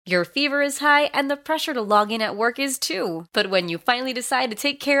Your fever is high and the pressure to log in at work is too. But when you finally decide to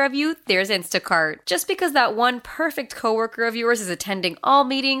take care of you, there's Instacart. Just because that one perfect coworker of yours is attending all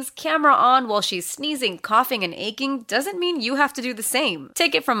meetings, camera on while she's sneezing, coughing, and aching, doesn't mean you have to do the same.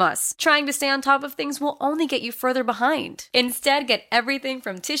 Take it from us. Trying to stay on top of things will only get you further behind. Instead, get everything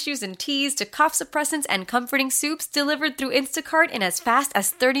from tissues and teas to cough suppressants and comforting soups delivered through Instacart in as fast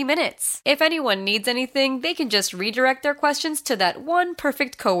as 30 minutes. If anyone needs anything, they can just redirect their questions to that one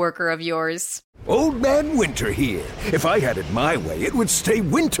perfect coworker of yours. Old Man Winter here. If I had it my way, it would stay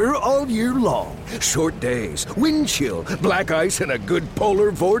winter all year long. Short days, wind chill, black ice, and a good polar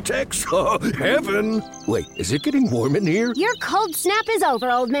vortex. Oh, heaven! Wait, is it getting warm in here? Your cold snap is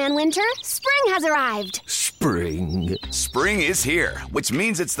over, Old Man Winter. Spring has arrived. Spring. Spring is here, which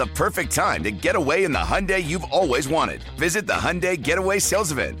means it's the perfect time to get away in the Hyundai you've always wanted. Visit the Hyundai Getaway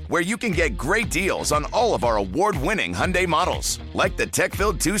Sales Event, where you can get great deals on all of our award-winning Hyundai models, like the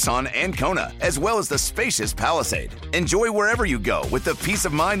tech-filled Tucson and Kona, as well as the spacious Palisade. Enjoy wherever you go with the peace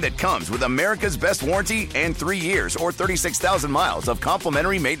of mind that comes with America's best warranty and 3 years or 36,000 miles of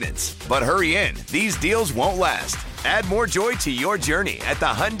complimentary maintenance. But hurry in, these deals won't last. Add more joy to your journey at the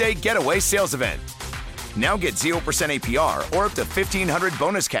Hyundai Getaway Sales Event. Now get 0% APR or up to $1,500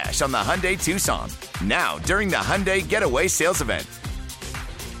 bonus cash on the Hyundai Tucson. Now, during the Hyundai Getaway Sales Event.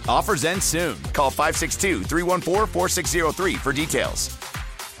 Offers end soon. Call 562-314-4603 for details.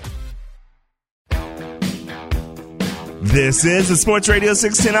 This is the Sports Radio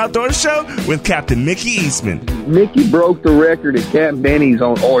 610 Outdoor Show with Captain Mickey Eastman. Mickey broke the record at Camp Benny's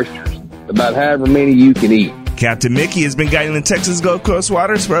on oysters, about however many you can eat. Captain Mickey has been guiding the Texas Gulf Coast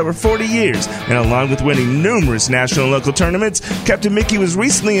waters for over 40 years, and along with winning numerous national and local tournaments, Captain Mickey was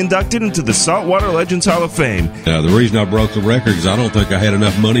recently inducted into the Saltwater Legends Hall of Fame. The reason I broke the record is I don't think I had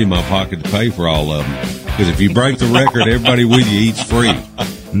enough money in my pocket to pay for all of them. Because if you break the record, everybody with you eats free.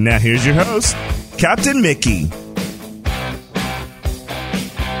 Now here's your host, Captain Mickey.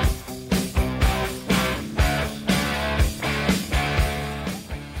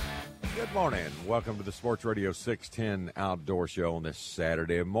 Welcome to the Sports Radio 610 Outdoor Show on this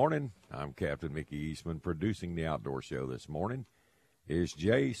Saturday morning. I'm Captain Mickey Eastman. Producing the Outdoor Show this morning is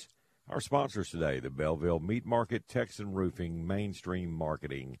Jace. Our sponsors today, the Belleville Meat Market, Texan Roofing, Mainstream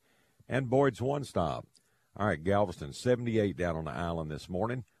Marketing, and Boyd's One Stop. All right, Galveston, 78 down on the island this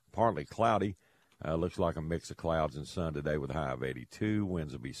morning. Partly cloudy. Looks like a mix of clouds and sun today with a high of 82.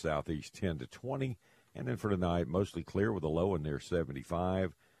 Winds will be southeast 10 to 20. And then for tonight, mostly clear with a low in near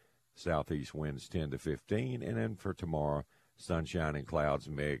 75. Southeast winds 10 to 15, and then for tomorrow, sunshine and clouds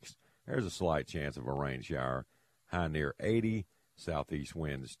mixed. There's a slight chance of a rain shower, high near 80, southeast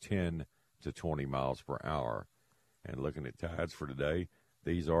winds 10 to 20 miles per hour. And looking at tides for today,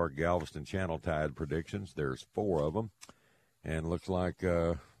 these are Galveston Channel tide predictions. There's 4 of them, and looks like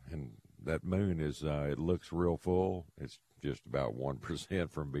and that moon is it looks real full. It's just about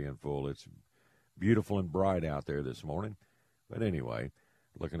 1% from being full. It's beautiful and bright out there this morning. But anyway,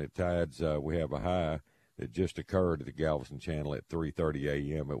 looking at tides, we have a high that just occurred at the Galveston Channel at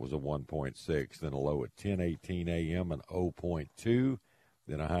 3:30 a.m. It was a 1.6, then a low at 10:18 a.m. an 0.2,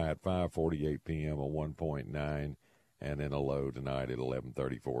 then a high at 5:48 p.m. a 1.9, and then a low tonight at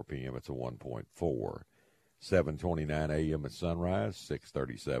 11:34 p.m. It's a 1.4. 7:29 a.m. at sunrise,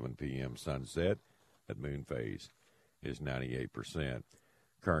 6:37 p.m. sunset. At moon phase is 98%.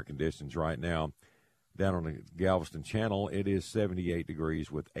 Current conditions right now. Down on the Galveston Channel, it is 78 degrees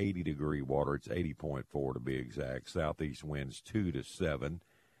with 80-degree water. It's 80.4 to be exact. Southeast winds 2 to 7.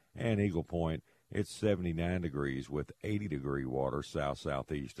 And Eagle Point, it's 79 degrees with 80-degree water.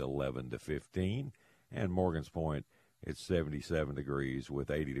 South-southeast 11 to 15. And Morgan's Point, it's 77 degrees with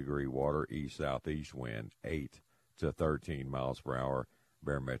 80-degree water. East-southeast wind 8 to 13 miles per hour.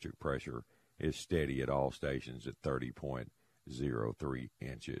 Barometric pressure is steady at all stations at 30.03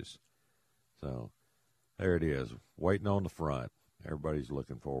 inches. So there it is, waiting on the front. Everybody's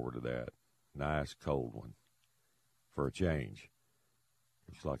looking forward to that. Nice cold one for a change.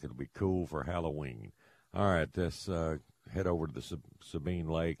 Looks like it'll be cool for Halloween. All right, let's head over to the Sabine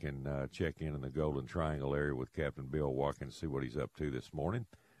Lake and check in the Golden Triangle area with Captain Bill Watkins, see what he's up to this morning.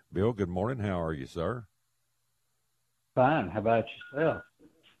 Bill, good morning. How are you, sir? Fine. How about yourself?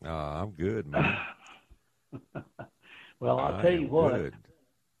 I'm good, man. Well, I'll tell you what. Good.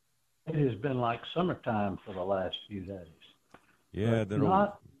 It has been like summertime for the last few days. Yeah, they're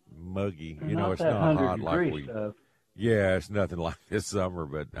not muggy. You know, it's not not hot like we. Stuff. Yeah, it's nothing like this summer.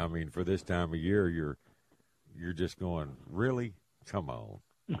 But I mean, for this time of year, you're just going, really? Come on,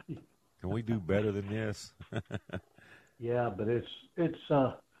 can we do better than this? Yeah, but it's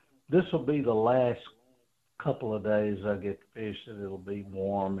this will be the last couple of days I get to fish that it'll be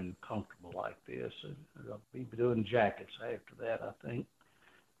warm and comfortable like this. And I'll be doing jackets after that, I think.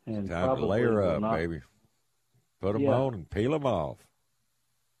 And Time probably to layer will up, not, baby. Put them Yeah. on and peel them off.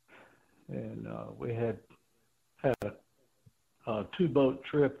 And we had a two-boat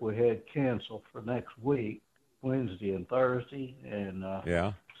trip we had canceled for next week, Wednesday and Thursday, and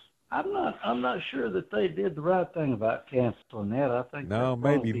Yeah. I'm not sure that they did the right thing about canceling that. I think No, they'll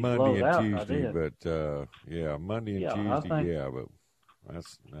maybe be Monday blowed and out by Tuesday, then. but yeah, Monday and Yeah, I Tuesday, think- yeah, but I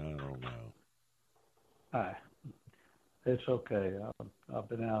don't know. Aye. It's okay. I've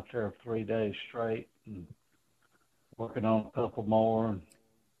been out there 3 days straight and working on a couple more, and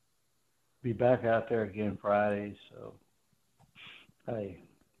be back out there again Friday. So, hey,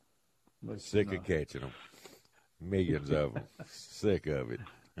 but, Sick of catching them. Millions of them. Sick of it.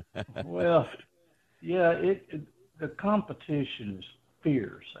 well, yeah, the competition is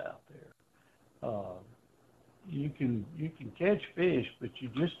fierce out there. You can catch fish, but you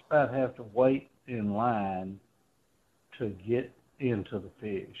just about have to wait in line to get into the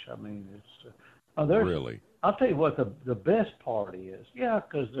fish. I mean, it's there's Really? I'll tell you what the best part is. Yeah,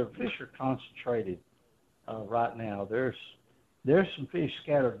 because their fish are concentrated right now. There's some fish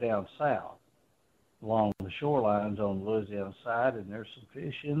scattered down south along the shorelines on the Louisiana side, and there's some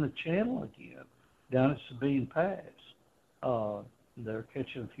fish in the channel again down at Sabine Pass. They're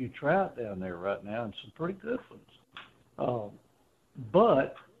catching a few trout down there right now, and some pretty good ones.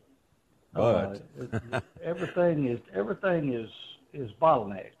 But everything is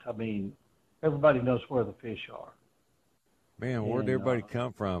bottlenecked. I mean, everybody knows where the fish are. Man, where'd everybody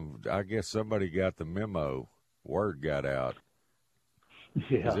come from? I guess somebody got the memo. Word got out. 'Cause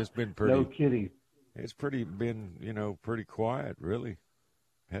Yeah, it's been pretty. no kidding. It's been pretty quiet, really.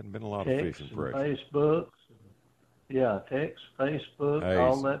 Hadn't been a lot of Text fishing and pressure. Facebook. Yeah, text, Facebook, Hey,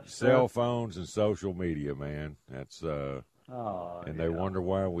 all that cell stuff. phones and social media, man. That's and they wonder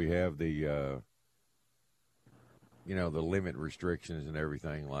why we have the the limit restrictions and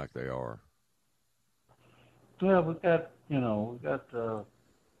everything like they are. Well, we got the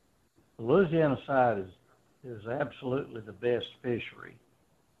Louisiana side is absolutely the best fishery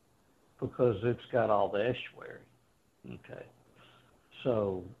because it's got all the estuary. Okay,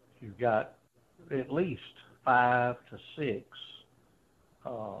 so you've got at least 5 to 6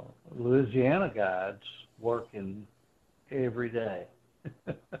 Louisiana guides working every day,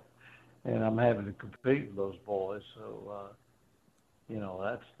 and I'm having to compete with those boys. So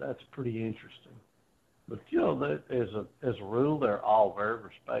that's pretty interesting. But as a rule, they're all very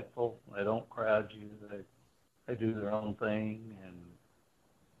respectful. They don't crowd you. They do their own thing, and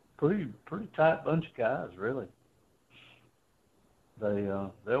pretty tight bunch of guys, really.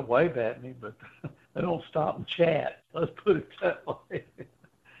 They'll wave at me, but they don't stop and chat. Let's put it that way.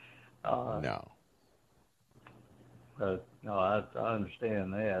 No. No, I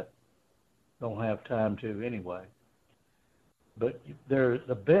understand that. Don't have time to anyway. But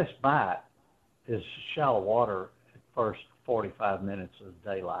the best bite is shallow water at first 45 minutes of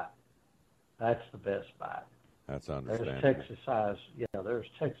daylight. That's the best bite. That's understandable. There's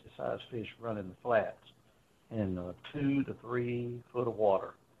Texas-size fish running the flats in 2 to 3 foot of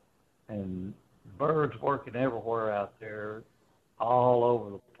water. And birds working everywhere out there, all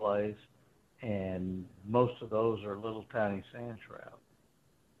over the place, and most of those are little tiny sand trout.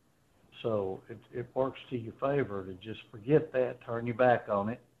 So it works to your favor to just forget that, turn your back on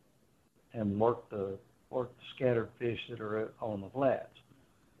it, and work the scattered fish that are on the flats.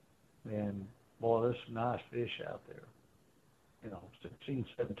 And boy, there's some nice fish out there. 16,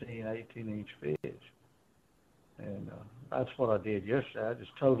 17, 18-inch fish. And that's what I did yesterday. I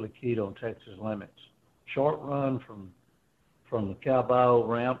just totally keyed on Texas limits. Short run from the Cowboy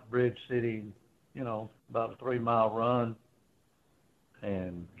ramp, Bridge City, about a 3-mile run,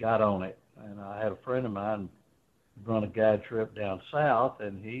 and got on it. And I had a friend of mine run a guide trip down south,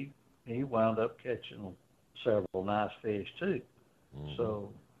 and he wound up catching several nice fish too. Mm-hmm.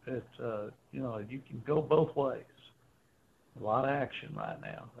 So you can go both ways. A lot of action right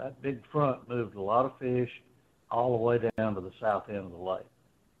now. That big front moved a lot of fish all the way down to the south end of the lake.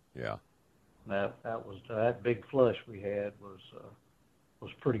 Yeah. That big flush we had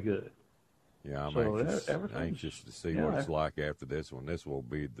was pretty good. Yeah, I'm so anxious to see what it's like after this one. This will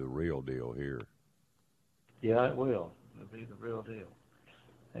be the real deal here. Yeah, it will. It'll be the real deal.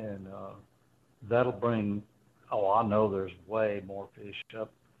 And that'll bring, I know there's way more fish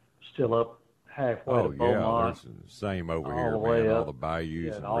still up halfway to Beaumont. There's the same over here, man. All the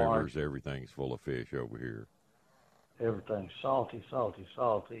bayous and rivers, everything's full of fish over here. Everything's salty.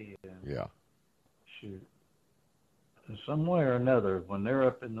 And yeah. Shoot. And some way or another, when they're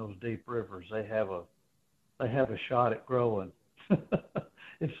up in those deep rivers, they have they have a shot at growing.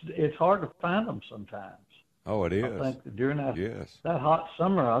 It's hard to find them sometimes. Oh, it is. I think during that Yes. that hot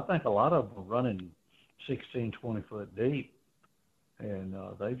summer, I think a lot of them are running 16, 20 foot deep, and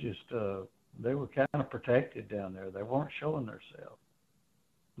they were kind of protected down there. They weren't showing themselves.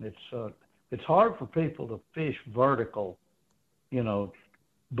 It's hard for people to fish vertical,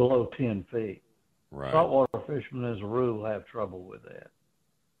 below 10 feet. Right. Saltwater fishermen, as a rule, have trouble with that,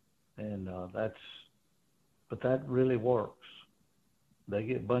 and but that really works. They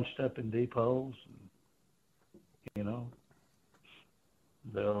get bunched up in deep holes, and,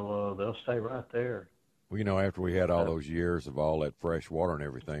 they'll stay right there. Well, after we had all those years of all that fresh water and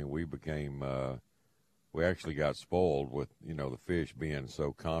everything, we became, we actually got spoiled with, the fish being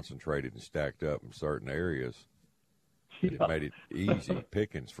so concentrated and stacked up in certain areas. It made it easy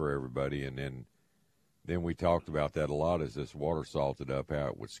pickings for everybody. And then we talked about that a lot as this water salted up, how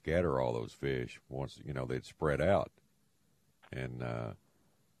it would scatter all those fish once, they'd spread out. And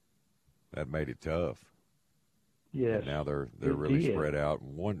that made it tough. Yes. And now they're really spread out.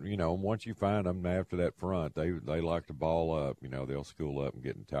 And once you find them after that front, they like to ball up. They'll school up and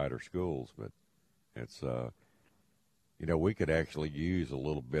get in tighter schools. But it's we could actually use a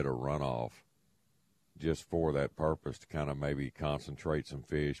little bit of runoff just for that purpose to kind of maybe concentrate some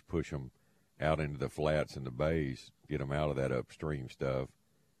fish, push them out into the flats and the bays, get them out of that upstream stuff,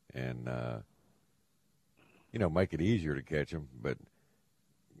 and make it easier to catch them. But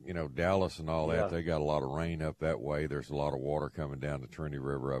Dallas and all that, they got a lot of rain up that way. There's a lot of water coming down the Trinity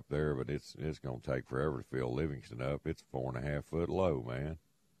River up there, but it's going to take forever to fill Livingston up. It's 4.5 foot low, man.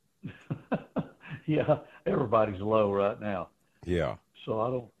 Yeah, everybody's low right now. Yeah. So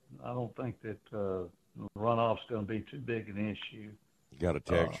I don't think that runoff's going to be too big an issue. Got a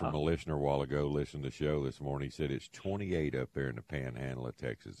text from a listener a while ago, listening to the show this morning. He said it's 28 up there in the Panhandle of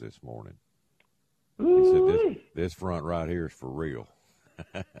Texas this morning. He said this front right here is for real.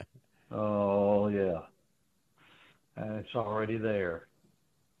 Oh, yeah. And it's already there.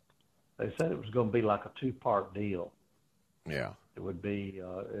 They said it was going to be like a two-part deal. Yeah. It would be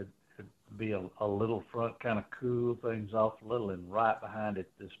it'd be a little front, kind of cool things off a little, and right behind it,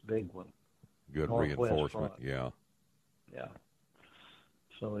 this big one. Good Northwest reinforcement, front. yeah. Yeah.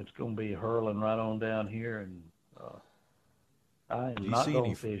 So it's going to be hurling right on down here, and I am not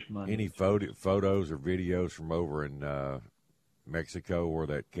going to fish Monday. Any photos or videos from over in Mexico where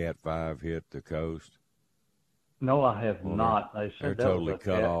that Cat 5 hit the coast? No, I have not. They said they're totally was a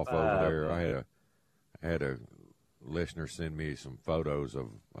cut Cat off 5. over there. I had a listener send me some photos of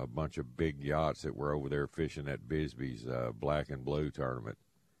a bunch of big yachts that were over there fishing at Bisbee's Black and Blue tournament,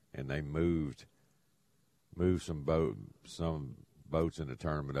 and they moved some boats in the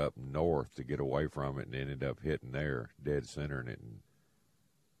tournament up north to get away from it, and ended up hitting there, dead centering it,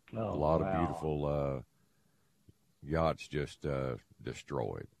 and a lot of beautiful yachts just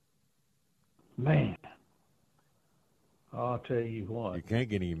destroyed. Man, I'll tell you what. You can't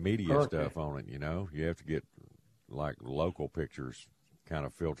get any media stuff on it, You have to get, like, local pictures kind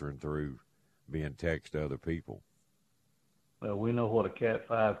of filtering through being text to other people. Well, we know what a Cat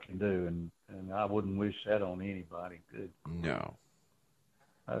 5 can do, and I wouldn't wish that on anybody. Good. No.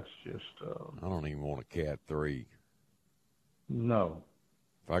 That's just... I don't even want a Cat 3. No.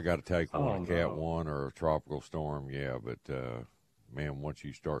 If I got to take one, a Cat 1 or a tropical storm, yeah, but, man, once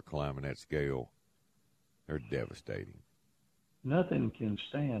you start climbing that scale, they're devastating. Nothing can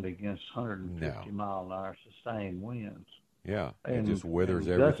stand against 150-mile-an-hour sustained winds. Yeah, and it just withers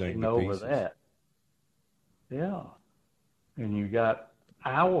everything to pieces. Over that. Yeah. And you got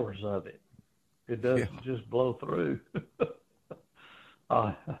hours of it. It doesn't just blow through.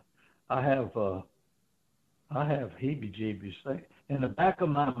 I have heebie-jeebies. In the back of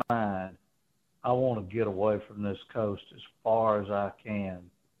my mind, I want to get away from this coast as far as I can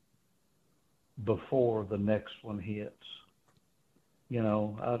before the next one hits.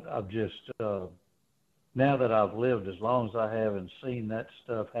 I've just now that I've lived as long as I have and seen that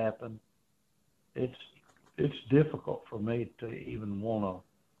stuff happen, it's difficult for me to even want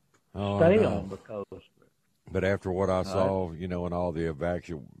to stay on the coast. But after what I saw, and all the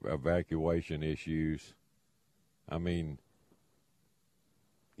evacuation issues, I mean,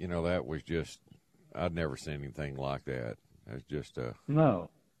 that was just, I'd never seen anything like that. It's just no.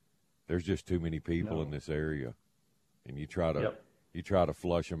 There's just too many people in this area, and you try to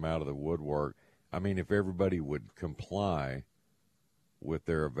flush them out of the woodwork. I mean, if everybody would comply with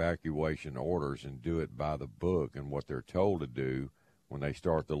their evacuation orders and do it by the book and what they're told to do when they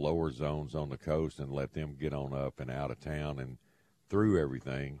start the lower zones on the coast, and let them get on up and out of town and through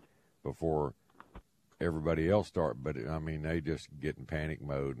everything before everybody else start. But I mean, they just get in panic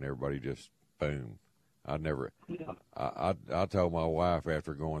mode, and everybody just boom, I told my wife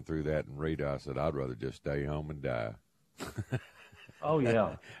after going through that and Rita, I said, I'd rather just stay home and die. Oh,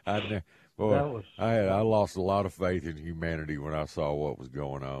 yeah. I lost a lot of faith in humanity when I saw what was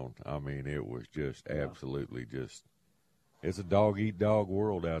going on. I mean, it was just absolutely just, it's a dog-eat-dog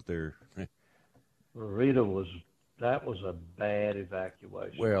world out there. Rita that was a bad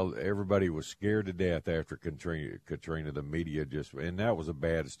evacuation. Well, everybody was scared to death after Katrina. The media and that was a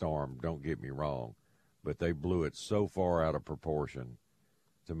bad storm, don't get me wrong, but they blew it so far out of proportion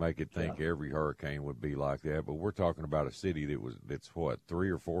to make it think every hurricane would be like that. But we're talking about a city that's 3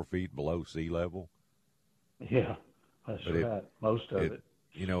 or 4 feet below sea level. Yeah, that's right. Most of it.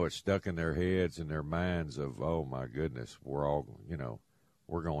 You know, it's stuck in their heads and their minds of, oh my goodness, we're all,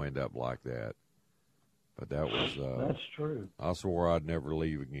 we're going to end up like that. But that was that's true. I swore I'd never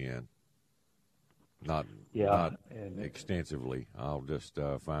leave again. Not extensively. I'll just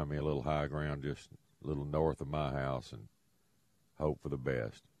find me a little high ground just a little north of my house and hope for the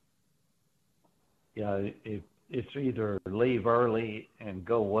best. Yeah, it's either leave early and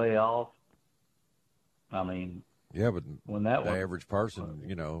go way off. I mean, yeah, but when the average person,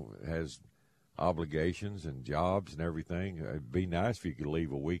 has obligations and jobs and everything, it'd be nice if you could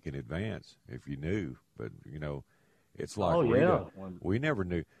leave a week in advance if you knew. But it's like we never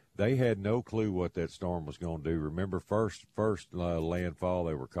knew. They had no clue what that storm was going to do. Remember, first landfall,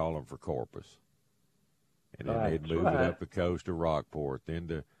 they were calling for Corpus. And then they'd move it up the coast to Rockport, then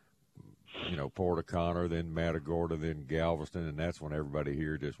to, Port O'Connor, then Matagorda, then Galveston, and that's when everybody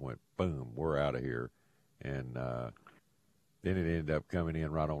here just went, boom, we're out of here. And then it ended up coming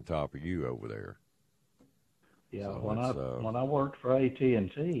in right on top of you over there. Yeah, so when I worked for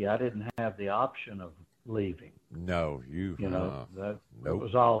AT&T, I didn't have the option of leaving. No, it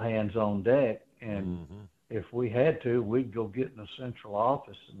was all hands on deck, and if we had to, we'd go get in the central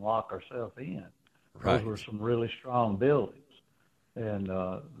office and lock ourselves in. Right. Those were some really strong buildings, and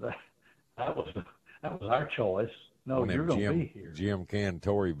that was our choice. No, you're going to be here. Jim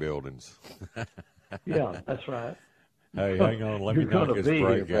Cantori buildings. Yeah, that's right. Hey, hang on. Let me knock this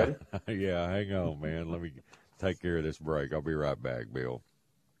break out. Yeah, hang on, man. Let me take care of this break. I'll be right back, Bill.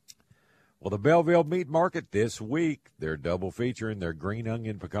 Well, the Belleville Meat Market this week, they're double featuring their green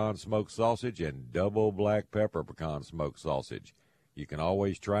onion pecan smoked sausage and double black pepper pecan smoked sausage. You can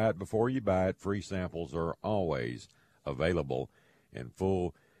always try it before you buy it. Free samples are always available. And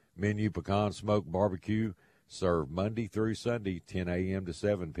full menu pecan smoked barbecue served Monday through Sunday, 10 a.m. to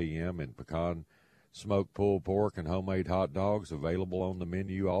 7 p.m. and pecan smoked pulled pork and homemade hot dogs available on the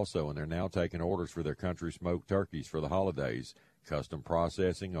menu also. And they're now taking orders for their country smoked turkeys for the holidays. Custom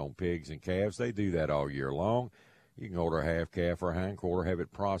processing on pigs and calves. They do that all year long. You can order a half calf or a hind quarter, have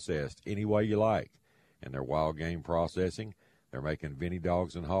it processed any way you like. And their wild game processing, they're making Vinny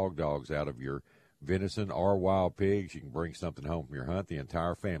dogs and hog dogs out of your venison or wild pigs. You can bring something home from your hunt the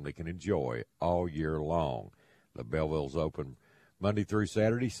entire family can enjoy all year long. The Belleville's open Monday through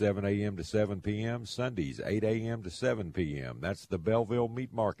Saturday, 7 a.m. to 7 p.m., Sundays, 8 a.m. to 7 p.m. That's the Belleville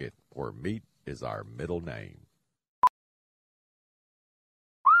Meat Market, where meat is our middle name.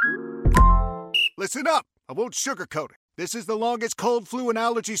 Listen up. I won't sugarcoat it. This is the longest cold, flu, and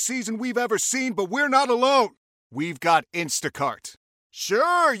allergy season we've ever seen, but we're not alone. We've got Instacart.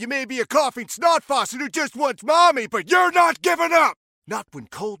 Sure, you may be a coughing snot faucet who just wants mommy, but you're not giving up. Not when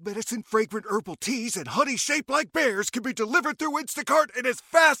cold medicine, fragrant herbal teas, and honey shaped like bears can be delivered through Instacart in as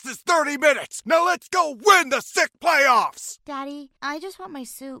fast as 30 minutes. Now let's go win the sick playoffs. Daddy, I just want my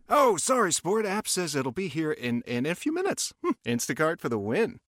soup. Oh, sorry, Sport. App says it'll be here in a few minutes. Instacart for the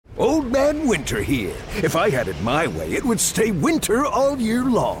win. Old Man Winter here. If I had it my way, it would stay winter all year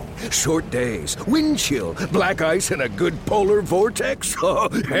long. Short days, wind chill, black ice, and a good polar vortex. Oh,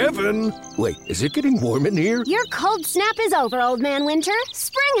 heaven. Wait, is it getting warm in here? Your cold snap is over, Old Man Winter.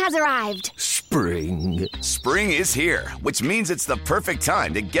 Spring has arrived. Spring. Spring is here, which means it's the perfect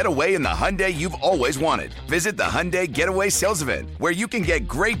time to get away in the Hyundai you've always wanted. Visit the Hyundai Getaway Sales Event, where you can get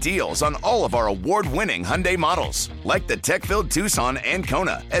great deals on all of our award-winning Hyundai models, like the tech-filled Tucson and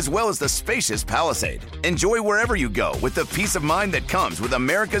Kona, as well as the spacious Palisade. Enjoy wherever you go with the peace of mind that comes with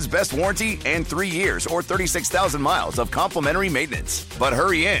America's best warranty and 3 years or 36,000 miles of complimentary maintenance. But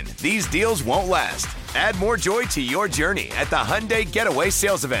hurry in, these deals won't last. Add more joy to your journey at the Hyundai Getaway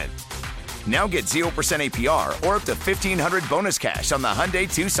Sales Event. Now get 0% APR or up to $1,500 bonus cash on the Hyundai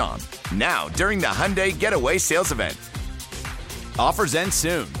Tucson. Now, during the Hyundai Getaway Sales Event. Offers end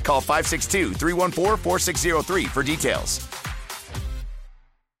soon. Call 562-314-4603 for details.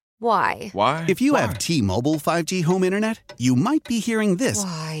 Why? Why? If you have T-Mobile 5G home internet, you might be hearing this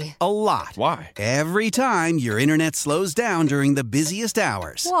Why? a lot. Why? Every time your internet slows down during the busiest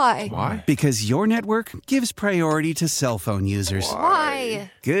hours. Why? Why? Because your network gives priority to cell phone users.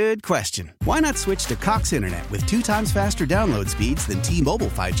 Why? Good question. Why not switch to Cox Internet with 2 times faster download speeds than T-Mobile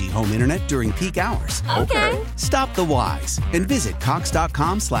 5G home internet during peak hours? Okay. Stop the whys and visit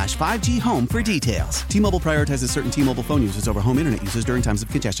cox.com/5G home for details. T-Mobile prioritizes certain T-Mobile phone users over home internet users during times of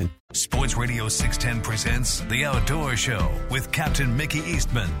congestion. Sports Radio 610 presents The Outdoor Show with Captain Mickey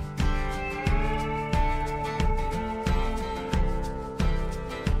Eastman.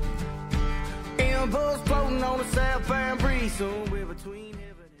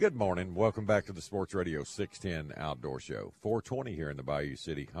 Good morning. Welcome back to the Sports Radio 610 Outdoor Show. 420 here in the Bayou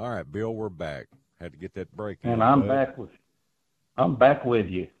City. All right, Bill, we're back. Had to get that break. And I'm back with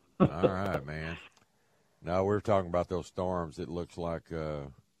you. All right, man. No, we're talking about those storms. It looks like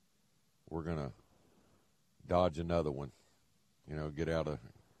we're gonna dodge another one. You know, get out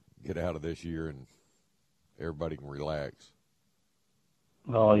of this year and everybody can relax.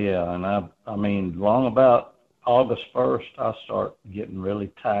 Oh yeah, and I mean, long about August 1st, I start getting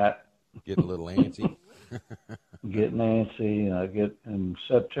really tight. Getting a little antsy. Getting antsy, and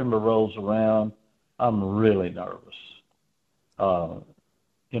September rolls around, I'm really nervous.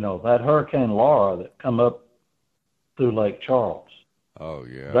 You know, that Hurricane Laura that come up through Lake Charles. Oh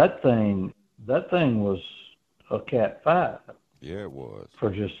yeah. That thing was a Cat 5. Yeah, it was. For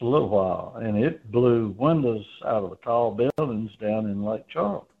just a little while, and it blew windows out of the tall buildings down in Lake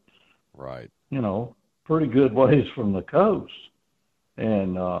Charles. Right. You know, pretty good ways from the coast.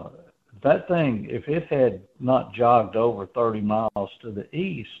 And that thing, if it had not jogged over 30 miles to the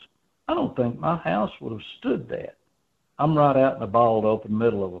east, I don't think my house would have stood that. I'm right out in the bald open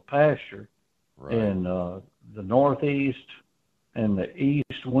middle of a pasture, right. And the northeast and the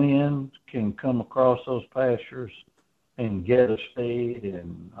east wind can come across those pastures and get a speed,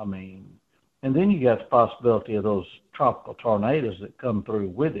 and then you got the possibility of those tropical tornadoes that come through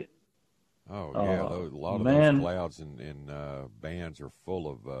with it. Oh yeah, a lot of those clouds and bands are full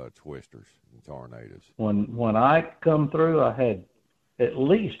of twisters and tornadoes. When I come through, I had at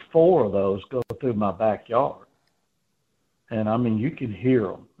least 4 of those go through my backyard, and I mean you can hear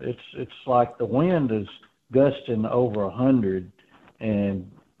them. It's like the wind is gusting over 100, and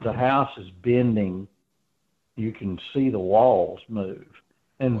the house is bending. You can see the walls move,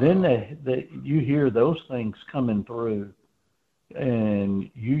 and then you hear those things coming through, and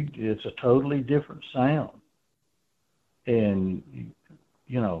it's a totally different sound. And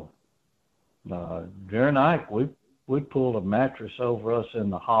during the night we pulled a mattress over us in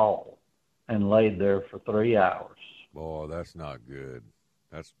the hall and laid there for 3 hours. Boy, that's not good.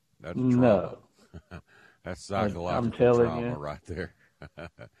 That's no. trauma. That's psychological trauma right there.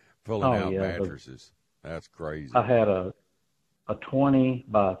 Pulling out mattresses. That's crazy. I had a 20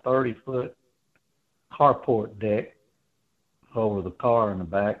 by 30 foot carport deck over the car in the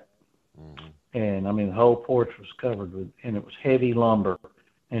back. Mm-hmm. And I mean, the whole porch was covered with, and it was heavy lumber,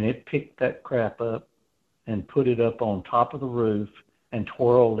 and it picked that crap up and put it up on top of the roof and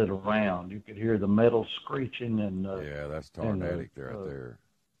twirled it around. You could hear the metal screeching and yeah, that's tornadic right there.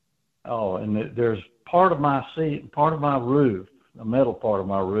 Oh, and there's part of my seat, part of my roof, the metal part of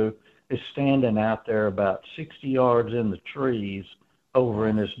my roof, is standing out there about 60 yards in the trees over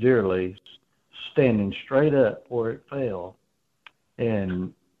in this deer lease, standing straight up where it fell.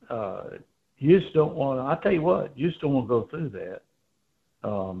 And you just don't want to, I tell you what, you just don't want to go through that.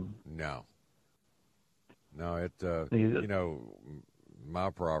 No, it, my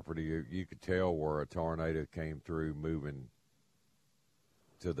property, you could tell where a tornado came through moving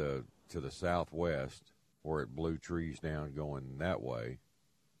to the southwest, where it blew trees down going that way.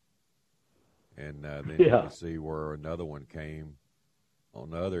 And then you can see where another one came on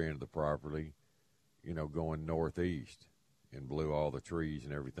the other end of the property, going northeast, and blew all the trees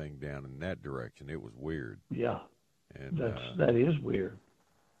and everything down in that direction. It was weird. Yeah, and that is weird.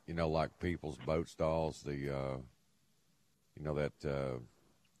 Like people's boat stalls, the that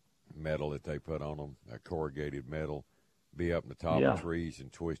metal that they put on them, that corrugated metal, be up in the top of trees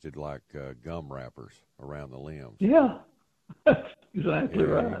and twisted like gum wrappers around the limbs. Yeah, that's exactly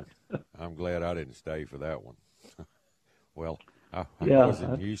right. I'm glad I didn't stay for that one. Well, I was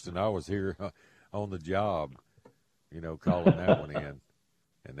in Houston. I was here on the job, calling that one in,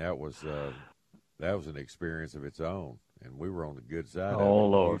 and that was an experience of its own. And we were on the good side of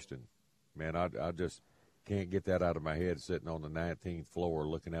Lord. Houston. Man, I just can't get that out of my head, sitting on the 19th floor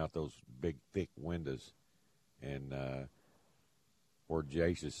looking out those big, thick windows. And where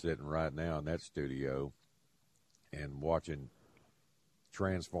Jace is sitting right now in that studio and watching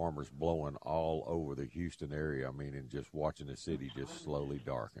transformers blowing all over the Houston area. I mean, and just watching the city just slowly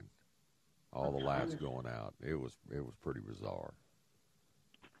darken. All the lights going out. It was pretty bizarre.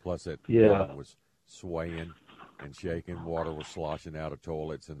 Plus that building was swaying and shaking. Water was sloshing out of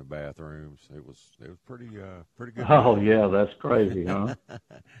toilets in the bathrooms. It was pretty good. Oh yeah, that's crazy, huh?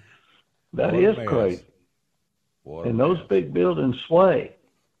 That is crazy. And those big buildings sway.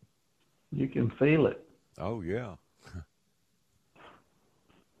 You can feel it. Oh yeah.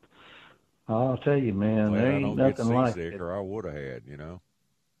 I'll tell you, man, there ain't nothing like it. Or I would have had, you know.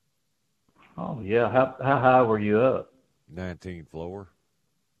 Oh yeah, how high were you up? 19th floor.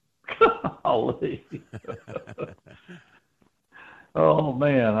 Holy. Oh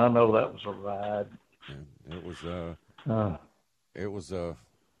man, I know that was a ride. And it was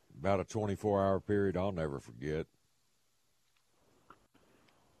about a 24-hour period I'll never forget.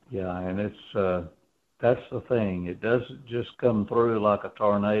 Yeah, and it's that's the thing. It doesn't just come through like a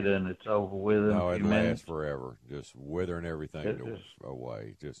tornado and it's over with in No, a it few minutes. lasts forever. Just withering everything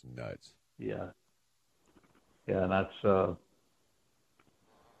away. Just nuts. Yeah. Yeah, and that's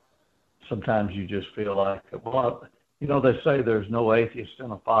sometimes you just feel like, well, you know, they say there's no atheist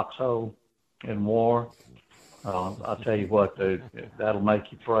in a foxhole in war. I'll tell you what, dude, that'll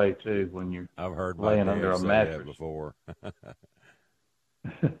make you pray too when you're laying under a mattress. That before.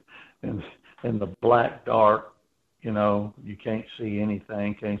 in the black dark, you know, you can't see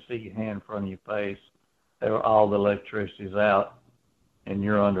anything, can't see your hand in front of your face. All the electricity's out, and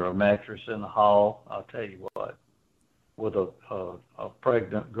you're under a mattress in the hall. I'll tell you what, with a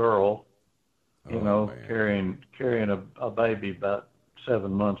pregnant girl, you know, man, carrying a baby about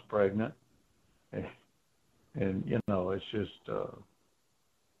 7 months pregnant, and you know, it's just,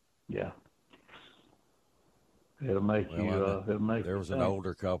 yeah. It'll make it'll make there was an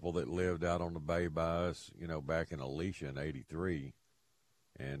older couple that lived out on the bay by us, you know, back in Alicia in '83,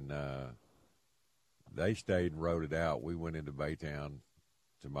 and they stayed and rode it out. We went into Baytown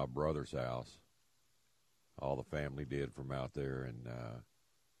to my brother's house. All the family did from out there, and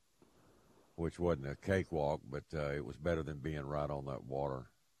which wasn't a cakewalk, but it was better than being right on that water,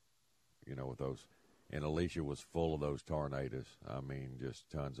 you know, with those. And Alicia was full of those tornadoes. I mean, just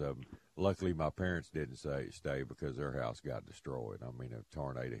tons of them. Luckily, my parents didn't stay because their house got destroyed. I mean, a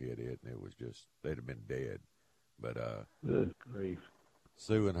tornado hit it, and it was just, they'd have been dead. But good grief.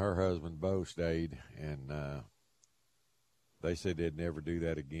 Sue and her husband both stayed, and they said they'd never do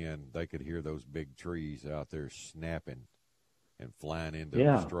that again. They could hear those big trees out there snapping and flying into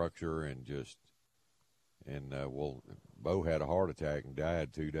the structure and just, and Bo had a heart attack and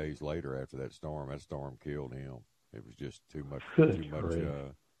died 2 days later after that storm. That storm killed him. It was just too much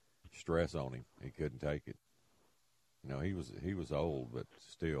stress on him. He couldn't take it. You know, he was old, but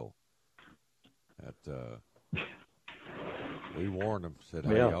still. We warned them, said,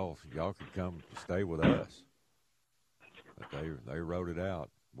 "Hey, y'all could come stay with us." But they wrote it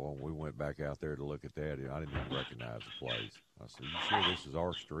out. Well, we went back out there to look at that. I didn't even recognize the place. I said, "You sure this is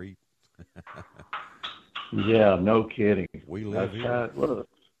our street?" Yeah, no kidding. We live here. That's how it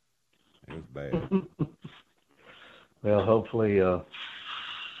looks. It was bad. Well, hopefully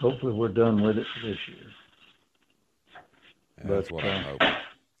we're done with it for this year. That's what I'm hoping.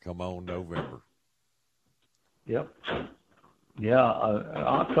 Come on, November. Yep. Yeah,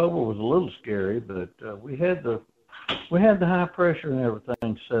 October was a little scary, but we had the high pressure and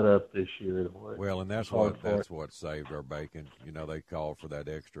everything set up this year. Well, and that's what saved our bacon. You know, they called for that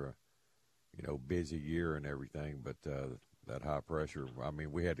extra, you know, busy year and everything, but that high pressure. I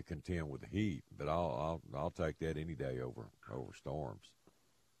mean, we had to contend with the heat, but I'll take that any day over storms.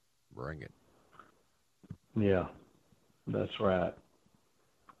 Bring it. Yeah, that's right.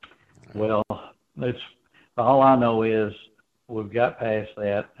 Well, it's all I know is we've got past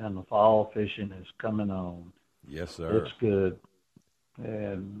that, and the fall fishing is coming on. Yes, sir. It's good,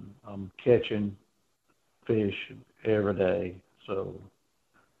 and I'm catching fish every day. So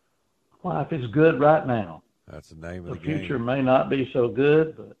life is good right now. That's the name of the game. The future may not be so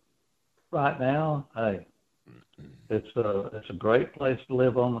good, but right now, hey, it's a great place to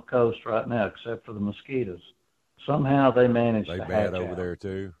live on the coast right now, except for the mosquitoes. Somehow they manage to hatch out. They bad over there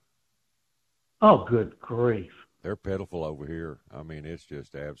too? Oh, good grief. They're pitiful over here. I mean, it's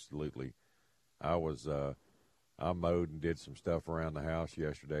just absolutely. I mowed and did some stuff around the house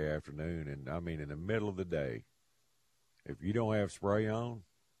yesterday afternoon, and I mean, in the middle of the day, if you don't have spray on,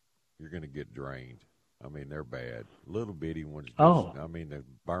 you're going to get drained. I mean, they're bad. Little bitty ones. I mean, the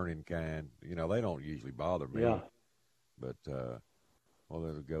burning kind. You know, they don't usually bother me. Yeah. But,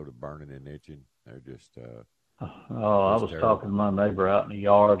 they'll go to burning and itching. They're just. I was terrible. Talking to my neighbor out in the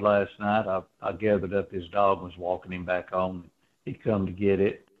yard last night. I gathered up his dog and was walking him back home. he come to get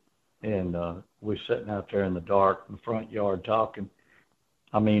it, and we're sitting out there in the dark in the front yard talking.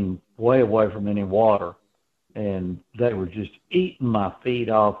 I mean, way away from any water, and they were just eating my feet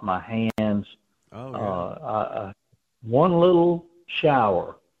off, my hands. Oh, yeah. One little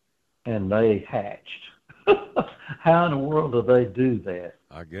shower, and they hatched. How in the world do they do that?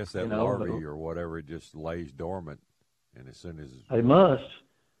 I guess that larvae or whatever just lays dormant, and as soon as they must.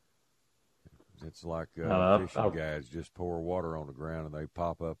 It's like fishing guys just pour water on the ground and they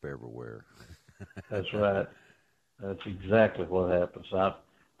pop up everywhere. That's right. That's exactly what happens. I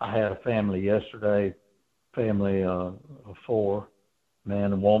had a family yesterday, family of 4,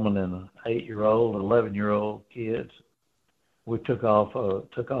 man, a woman, and an 8-year-old, 11-year-old kids. We took off out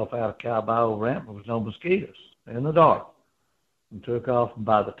of Cow Bayou Ramp. There was no mosquitoes in the dark. We took off, and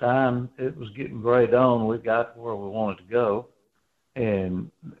by the time it was getting gray dawn, we got where we wanted to go, and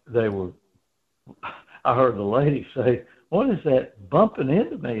I heard the lady say, "What is that bumping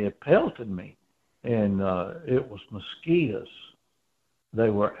into me? It pelted me." And it was mosquitoes. They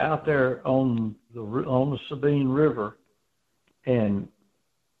were out there on the Sabine River, and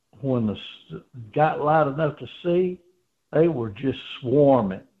when the got light enough to see, they were just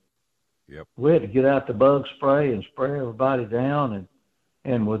swarming. Yep. We had to get out the bug spray and spray everybody down,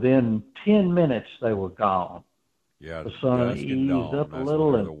 and within 10 minutes they were gone. Yeah, the sun eased up a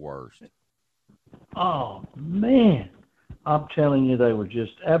little, and the worst. Oh man, I'm telling you, they were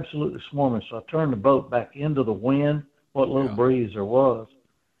just absolutely swarming. So I turned the boat back into the wind, what little breeze there was,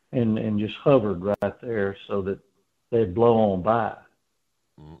 and just hovered right there so that they'd blow on by.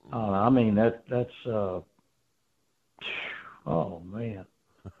 I mean, that's oh man.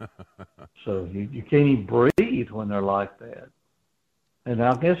 So you can't even breathe when they're like that. And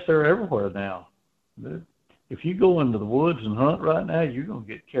I guess they're everywhere now. If you go into the woods and hunt right now, you're going to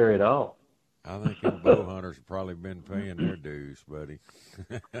get carried off. I think them bow hunters have probably been paying their dues, buddy.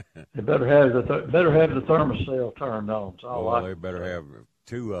 They better have the thermocell turned on. So they better have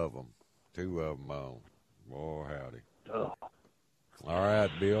 2 of them. 2 of them on. Boy, howdy. Oh. All right,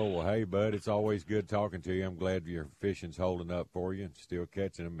 Bill. Well, hey, bud, it's always good talking to you. I'm glad your fishing's holding up for you and still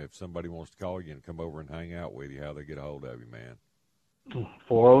catching them. If somebody wants to call you and come over and hang out with you, how they get a hold of you, man?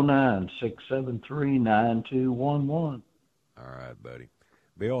 409-673-9211. All right, buddy.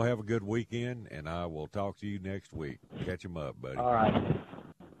 Bill, have a good weekend, and I will talk to you next week. Catch them up, buddy. All right.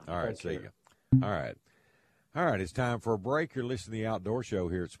 All right, see you. All right. All right, it's time for a break. You're listening to the Outdoor Show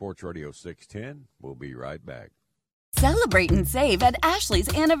here at Sports Radio 610. We'll be right back. Celebrate and save at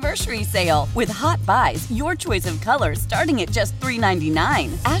Ashley's Anniversary Sale. With Hot Buys, your choice of colors starting at just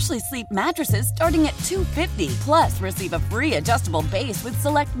 $3.99. Ashley Sleep mattresses starting at $2.50. Plus, receive a free adjustable base with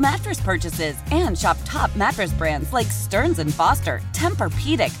select mattress purchases. And shop top mattress brands like Stearns & Foster,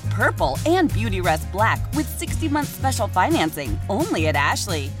 Tempur-Pedic, Purple, and Beautyrest Black with 60-month special financing. Only at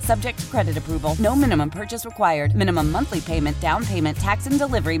Ashley. Subject to credit approval. No minimum purchase required. Minimum monthly payment, down payment, tax, and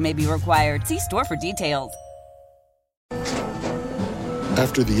delivery may be required. See store for details.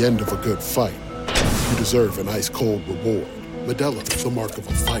 After the end of a good fight, you deserve an ice-cold reward. Modelo is the mark of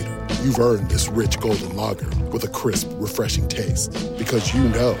a fighter. You've earned this rich golden lager with a crisp, refreshing taste. Because you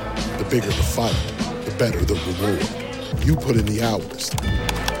know, the bigger the fight, the better the reward. You put in the hours,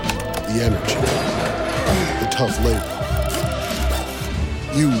 the energy, the tough labor.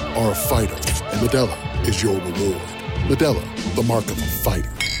 You are a fighter, and Modelo is your reward. Modelo, the mark of a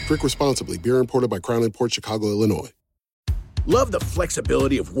fighter. Drink responsibly. Beer imported by Crown Imports, Chicago, Illinois. Love the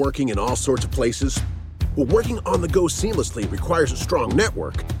flexibility of working in all sorts of places? Well, working on the go seamlessly requires a strong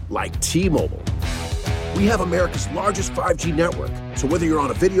network like T-Mobile. We have America's largest 5G network, so whether you're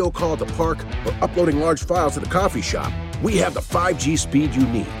on a video call at the park or uploading large files at the coffee shop, we have the 5G speed you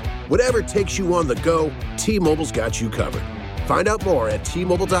need. Whatever takes you on the go, T-Mobile's got you covered. Find out more at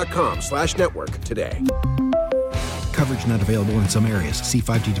T-Mobile.com/network today. Coverage not available in some areas. See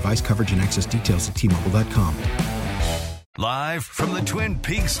 5G device coverage and access details at T-Mobile.com. Live from the Twin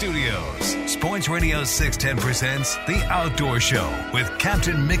Peaks Studios, Sports Radio 610 presents The Outdoor Show with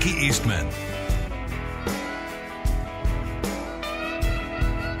Captain Mickey Eastman.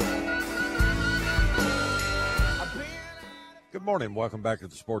 Good morning. Welcome back to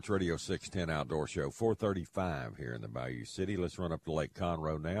the Sports Radio 610 Outdoor Show, 435 here in the Bayou City. Let's run up to Lake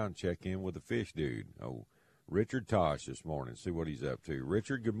Conroe now and check in with the fish dude. Richard Tatsch this morning, see what he's up to.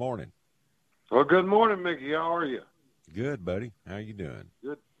 Richard, good morning. Well, good morning, Mickey. How are you? Good, buddy. How you doing?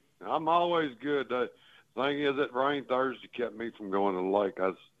 Good. I'm always good. The thing is, that rain Thursday kept me from going to the lake.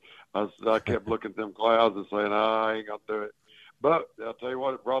 I kept looking at them clouds and saying, I ain't going to do it. But I'll tell you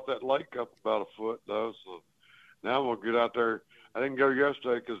what, it brought that lake up about a foot, though. So now I'm going to get out there. I didn't go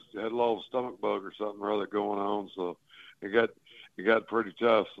yesterday because I had a little stomach bug or something or other going on. So it got pretty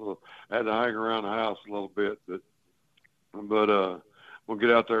tough. So I had to hang around the house a little bit, but we'll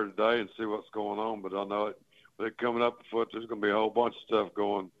get out there today and see what's going on. But I know it. With it coming up afoot, there's going to be a whole bunch of stuff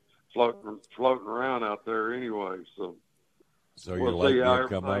floating around out there anyway. So your lake did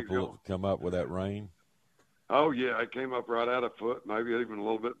come up with that rain? Oh yeah, it came up right at a foot, maybe even a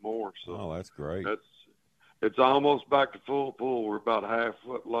little bit more. So that's great. It's almost back to full pool. We're about half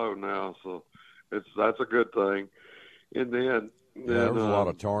foot low now, so that's a good thing. And then there was a lot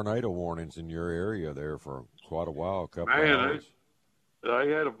of tornado warnings in your area there for quite a while, a couple of hours.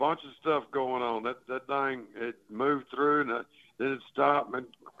 They had a bunch of stuff going on. That thing, it moved through, and then it stopped, and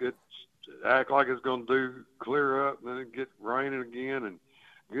it act like it's going to clear up, and then it get raining again, and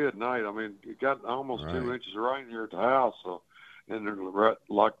good night. I mean, it got almost 2 inches of rain here at the house, so, and they're right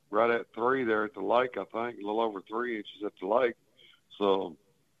at 3 there at the lake, I think, a little over 3 inches at the lake. So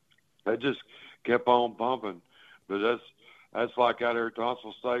they just kept on pumping. But that's like out here at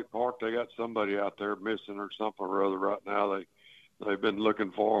Thomasville State Park. They got somebody out there missing or something or other right now. They've been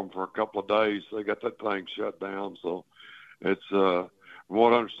looking for them for a couple of days. They got that thing shut down. So it's from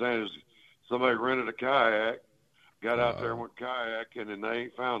what I understand is somebody rented a kayak, got out there and went kayaking, and they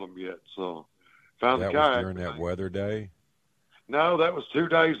ain't found them yet. So found the kayak. That was during that weather day? No, that was 2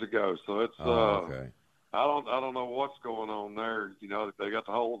 days ago. So it's okay. I don't know what's going on there. You know, they got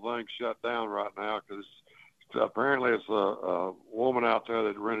the whole thing shut down right now because apparently it's a woman out there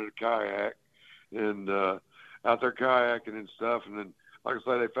that rented a kayak and out there kayaking and stuff. And then, like I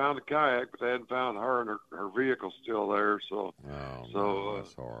say, they found the kayak, but they hadn't found her, and her vehicle's still there. So,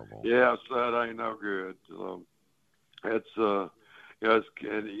 that's horrible. Yeah, so that ain't no good. So it's and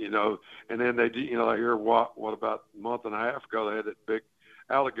then they, I hear what about a month and a half ago they had that big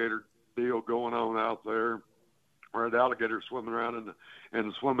alligator deal going on out there, where the alligators swimming around in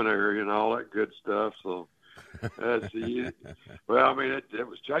the swimming area and all that good stuff. So that's well, I mean, it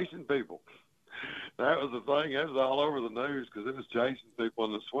was chasing people. That was the thing. It was all over the news because it was chasing people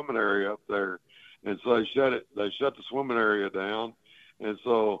in the swimming area up there, and so they shut the swimming area down. And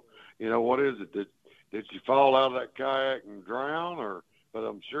so, what is it? Did she fall out of that kayak and drown, but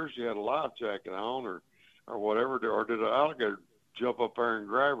I'm sure she had a life jacket on, or whatever, or did an alligator jump up there and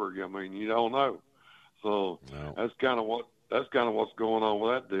grab her? I mean, you don't know. So that's kind of what's going on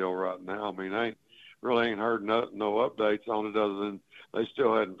with that deal right now. I mean, I ain't heard no updates on it other than they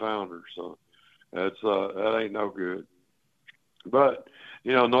still hadn't found her. So that ain't no good. But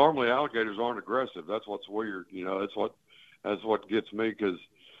normally alligators aren't aggressive. That's what's weird. That's what gets me, because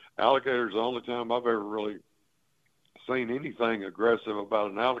alligators, the only time I've ever really seen anything aggressive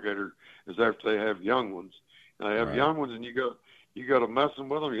about an alligator is after they have young ones. And they have young ones, and you go to messing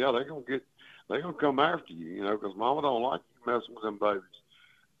with them. Yeah, they're gonna come after you, because mama don't like you messing with them babies.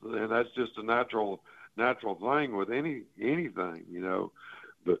 And that's just a natural thing with anything,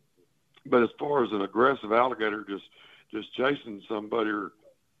 But as far as an aggressive alligator just chasing somebody or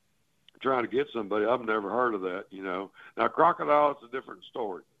trying to get somebody, I've never heard of that, Now, crocodile, it's a different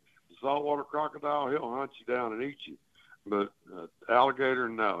story. The saltwater crocodile, he'll hunt you down and eat you. But alligator,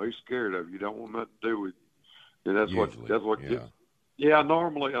 no, he's scared of you. Don't want nothing to do with you. And that's what gets. Yeah,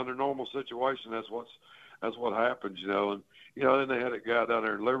 normally under normal situation, that's what happens, And then they had a guy down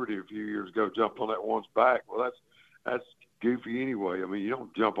there in Liberty a few years ago jump on that one's back. Well, that's goofy anyway. I mean, you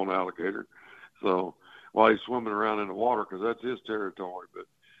don't jump on an alligator, so while he's swimming around in the water, because that's his territory. But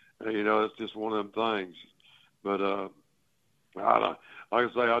it's just one of them things. But I don't, like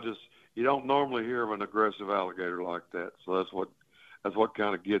I say, you don't normally hear of an aggressive alligator like that. So that's what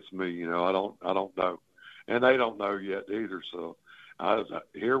kind of gets me. I don't know, and they don't know yet either. So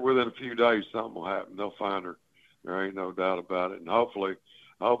here within a few days, something will happen. They'll find her. There ain't no doubt about it. And hopefully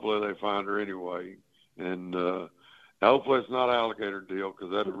they find her anyway. And hopefully it's not an alligator deal, because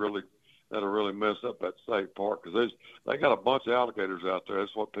that'll really mess up that state park, because they got a bunch of alligators out there.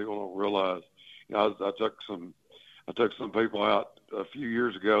 That's what people don't realize. I took some people out a few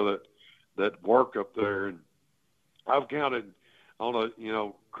years ago that work up there, and I've counted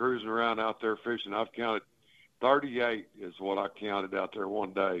cruising around out there fishing. I've counted 38 is what I counted out there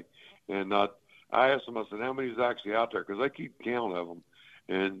one day, and I asked them. I said, "How many is actually out there?" Because they keep count of them,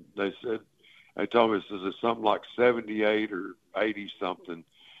 and they told me it's something like 78 or 80 something.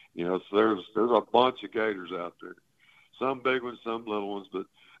 So there's a bunch of gators out there. Some big ones, some little ones, but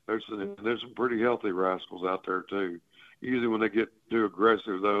there's some pretty healthy rascals out there too. Usually when they get too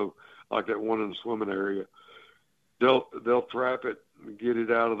aggressive, though, like that one in the swimming area, they'll trap it and get it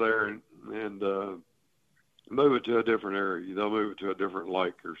out of there and move it to a different area. They'll move it to a different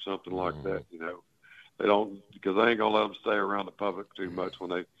lake or something like that. They don't, because they ain't gonna let them stay around the public too much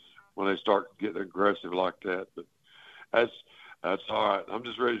when they start getting aggressive like that. But That's all right. I'm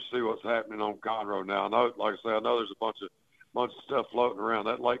just ready to see what's happening on Conroe now. I know, like I say, I know there's a bunch of stuff floating around.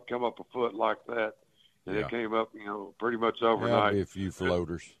 That lake come up a foot like that, and it came up, pretty much overnight. There'll be a few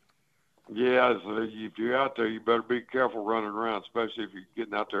floaters. Yeah, so if you're out there, you better be careful running around, especially if you're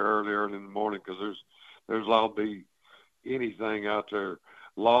getting out there early in the morning, because there's liable to be anything out there,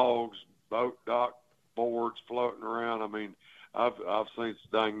 logs, boat dock boards floating around. I mean, I've seen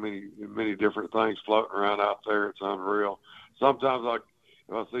dang many different things floating around out there. It's unreal. Sometimes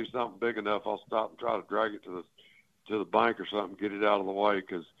if I see something big enough, I'll stop and try to drag it to the bank or something, get it out of the way.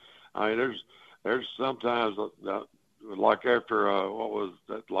 Because I mean, there's sometimes like after what was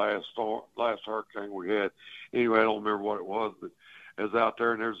that last hurricane we had. Anyway, I don't remember what it was, but it was out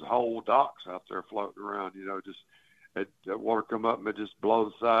there, and there's whole docks out there floating around. Just that water come up and it just blow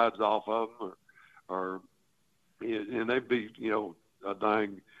the sides off of them, and they'd be a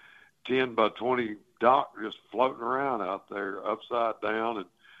dang 10 by 20 dock just floating around out there upside down and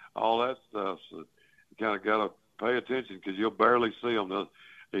all that stuff. So you kind of got to pay attention, because you'll barely see them.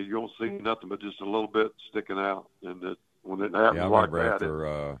 You won't see nothing but just a little bit sticking out. And when it happens like that. I remember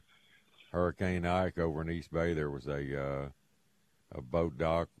after Hurricane Ike over in East Bay, there was a boat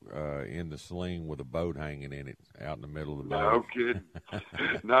dock in the sling with a boat hanging in it out in the middle of the bay. No kidding.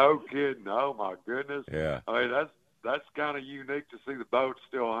 No kidding. Oh, my goodness. Yeah. I mean, that's kind of unique to see the boat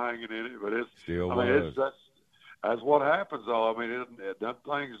still hanging in it, but that's what happens, though. I mean,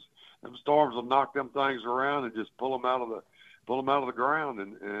 them storms will knock them things around and just pull them out of the ground,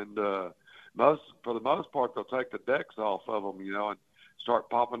 and for the most part, they'll take the decks off of them, and start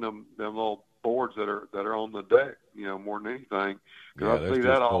popping them little boards that are on the deck, more than anything. Yeah, I see just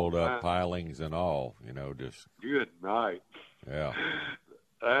that all pulled the up time. pilings and all, just. Good night. Yeah.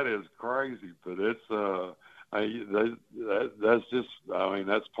 That is crazy, but it's that's just, I mean,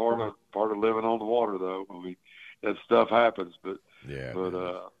 that's part of living on the water, though. I mean, that stuff happens, but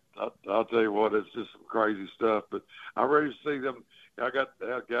I'll tell you what, it's just some crazy stuff. But I'm ready to see them. I got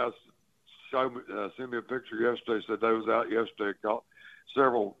guys send me a picture yesterday. Said they was out yesterday, caught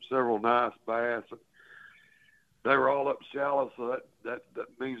several nice bass. They were all up shallow, so that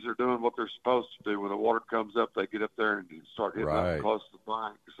means they're doing what they're supposed to do. When the water comes up, they get up there and start hitting up close to the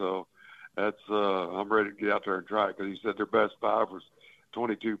bank. So that's I'm ready to get out there and try it, because he said their best five was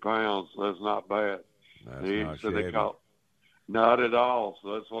 22 pounds. So that's not bad. That's he not said shabby. they caught not at all.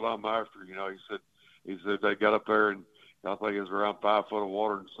 So that's what I'm after. He said they got up there, and I think it was around 5 foot of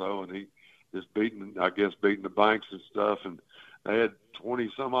water and so, and he just beating the banks and stuff, and they had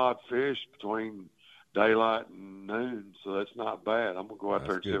 20 some odd fish between daylight and noon, so that's not bad. I'm gonna go out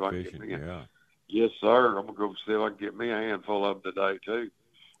there and see if I can get me. Yes, sir. I'm gonna go see if I can get me a handful of them today too.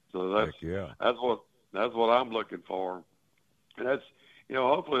 So that's what I'm looking for, and that's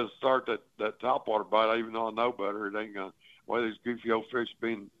hopefully it'll start that topwater bite. Even though I know better, it ain't gonna. Way these goofy old fish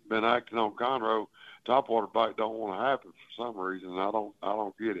been acting on Conroe, topwater bite don't want to happen for some reason. I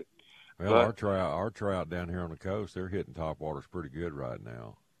don't get it. Well, our trout down here on the coast, they're hitting topwaters pretty good right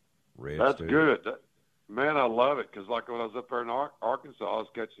now. That's good. Man, I love it, because like when I was up there in Arkansas, I was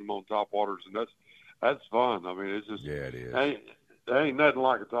catching them on topwaters, and that's fun. I mean, it's just it is. There ain't nothing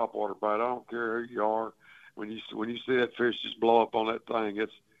like a topwater bite. I don't care who you are. When you see that fish just blow up on that thing,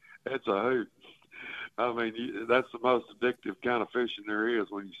 it's a hoot. I mean, that's the most addictive kind of fishing there is,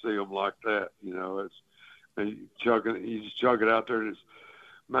 when you see them like that. You just chug it out there, and it's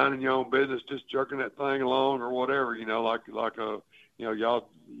minding your own business, just jerking that thing along or whatever. Like a y'all.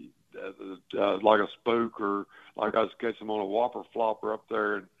 Like a spook, or like I was catching them on a whopper flopper up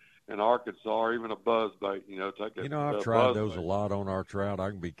there in Arkansas, or even a buzz bait. I've tried those a lot on our trout. I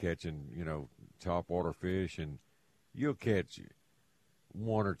can be catching, topwater fish, and you'll catch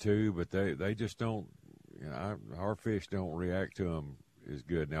one or two, but they just don't. Our fish don't react to them as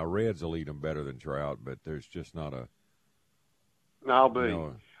good. Now reds will eat them better than trout, but there's just not a. I'll be.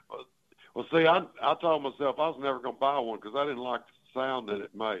 Well, see, I told myself I was never going to buy one, because I didn't like the sound that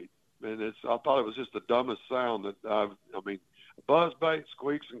it made. And I thought it was just the dumbest sound that a buzz bait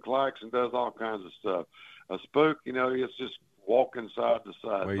squeaks and clacks and does all kinds of stuff. A spook, it's just walking side to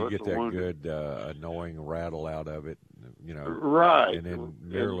side. Well, you get that good annoying rattle out of it, Right. And then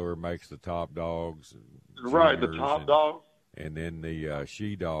Mirror makes the top dogs. Right, the top dog. And then the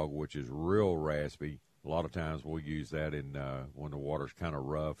she dog, which is real raspy. A lot of times we'll use that in when the water's kind of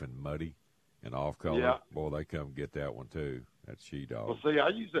rough and muddy and off color. Yeah. Boy, they come get that one too. That's she dog. Well, see, I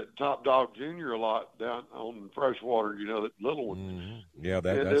use that Top Dog Junior a lot down on freshwater. That little one. Mm-hmm. Yeah,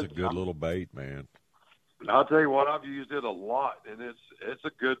 that's a good little bait, man. I'll tell you what, I've used it a lot, and it's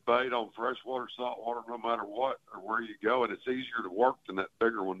a good bait on freshwater, saltwater, no matter what or where you go, and it's easier to work than that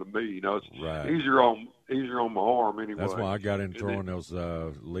bigger one to me. You know, it's easier on my arm anyway. That's why I got into throwing those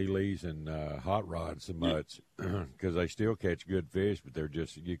lilies and hot rods so much, because they still catch good fish, but they're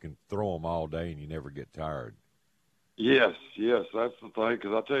just, you can throw them all day and you never get tired. Yes, that's the thing.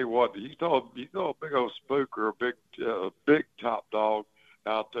 Because I tell you what, you throw a big old spook or a big top dog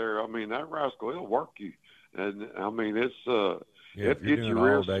out there. I mean, that rascal, he'll work you. And I mean, it's if you're doing an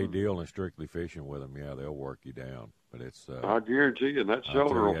all-day deal and strictly fishing with them, they'll work you down. But it's I guarantee you, that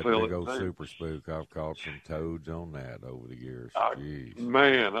shoulder will feel it. Big old super spook, I've caught some toads on that over the years. Jeez.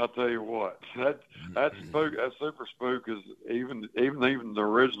 Man, I'll tell you what, that spook, that super spook is even the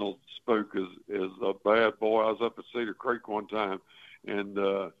original spook is a bad boy. I was up at Cedar Creek one time and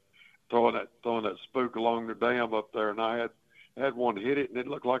throwing that spook along the dam up there, and I had one hit it, and it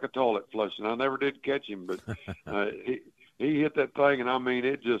looked like a toilet flush, and I never did catch him, but he hit that thing, and I mean,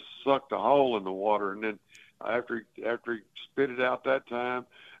 it just sucked a hole in the water, and then after he spit it out that time,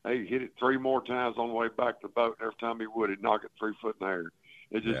 he hit it 3 more times on the way back to the boat. Every time he would, he'd knock it 3 foot in the air.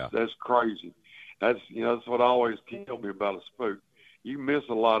 It just that's crazy. That's what always killed me about a spook. You miss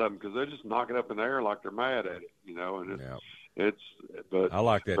a lot of them because they just knock it up in the air like they're mad at it, and but I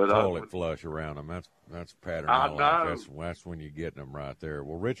like that toilet flush around them. That's a pattern I like. That's when you're getting them right there.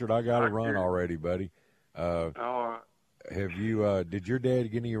 Well, Richard, I got to run already, buddy. All right. Have you? Did your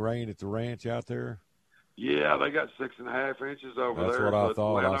dad get any rain at the ranch out there? Yeah, they got 6.5 inches over there. That's what I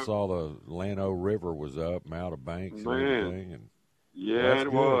thought. I saw the Llano River was up, out of banks and everything. And yeah, it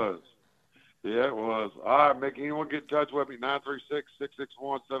was. Yeah, it was. All right, Mickey, anyone get in touch with me?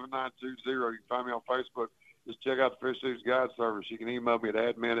 936-661-7920. You can find me on Facebook. Just check out the Fish Dudes Guide Service. You can email me at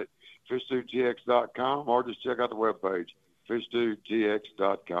admin@fishdudegx.com or just check out the webpage,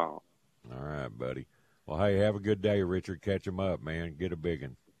 fishdudegx.com. All right, buddy. Well, hey, have a good day, Richard. Catch them up, man. Get a big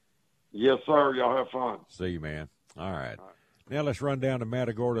one. Yes, sir. Y'all have fun. See you, man. All right. Now let's run down to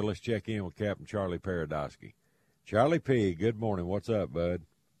Matagorda. Let's check in with Captain Charlie Paradowski. Charlie P., good morning. What's up, bud?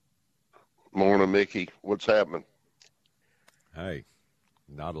 Morning, Mickey. What's happening? Hey,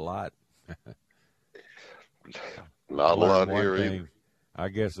 not a lot. Not a lot here either. I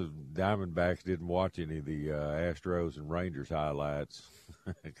guess the Diamondbacks didn't watch any of the Astros and Rangers highlights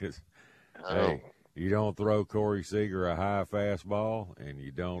because, hey, you don't throw Corey Seager a high fastball and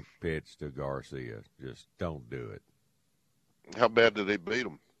you don't pitch to Garcia. Just don't do it. How bad did they beat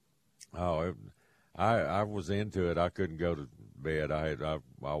them? Oh, I was into it. I couldn't go to bed. I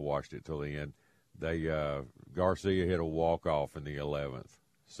watched it till the end. They Garcia hit a walk-off in the 11th,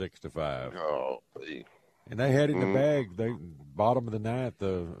 6-5. Oh, and they had it in the bag. They bottom of the ninth,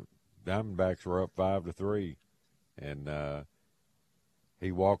 the Diamondbacks were up 5-3, and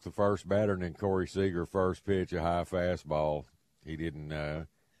he walked the first batter, and then Corey Seager first pitch, a high fastball. He didn't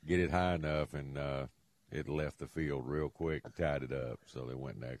get it high enough, and it left the field real quick and tied it up. So they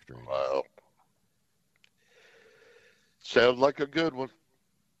went in extra innings. Wow. Sounds like a good one.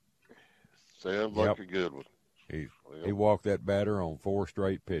 Sounds like a good one. He walked that batter on 4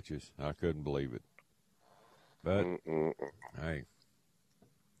 straight pitches. I couldn't believe it. But, hey,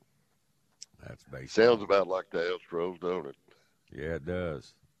 that's basically. Sounds about like the Astros, don't it? Yeah, it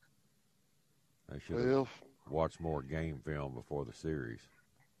does. They should have watched more game film before the series.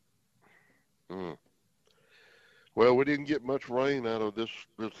 Well, we didn't get much rain out of this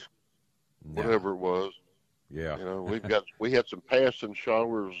whatever it was. Yeah. You know, we had some passing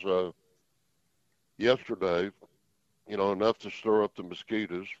showers yesterday, enough to stir up the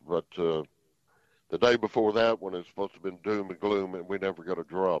mosquitoes, but the day before that, when it's supposed to have been doom and gloom, and we never got a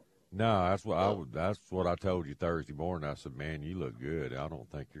drop. No, that's what I told you Thursday morning. I said, man, you look good. I don't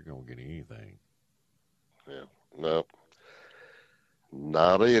think you're going to get anything. Yeah, no,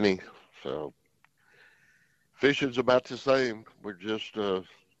 not any. So fishing's about the same. We're just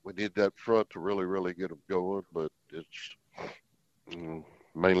we need that front to really, really get them going, but it's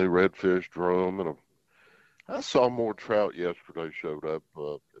mainly redfish, drum, and I saw more trout yesterday showed up.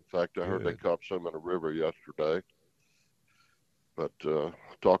 In fact, I heard they caught some in the river yesterday. But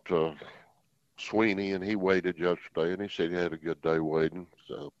talked to Sweeney, and he waded yesterday, and he said he had a good day wading.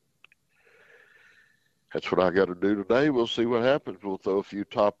 So that's what I got to do today. We'll see what happens. We'll throw a few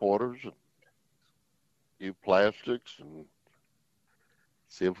top waters and a few plastics and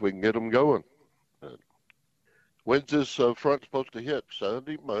see if we can get them going. When's this front supposed to hit?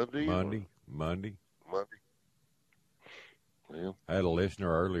 Sunday, Monday? Monday. Well, I had a listener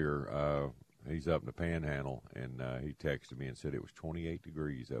earlier. He's up in the Panhandle, and he texted me and said it was 28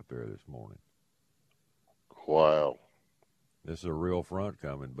 degrees up there this morning. Wow. This is a real front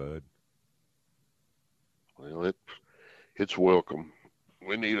coming, bud. Well, it's welcome.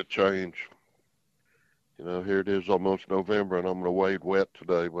 We need a change. You know, here it is almost November, and I'm going to wade wet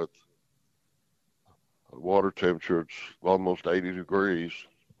today with the water temperature. It's almost 80 degrees.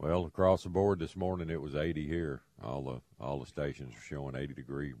 Well, across the board this morning, it was 80 here. All the stations are showing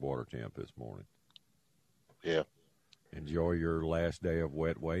 80-degree water temp this morning. Yeah. Enjoy your last day of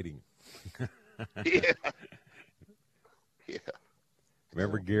wet waiting. Yeah. Yeah.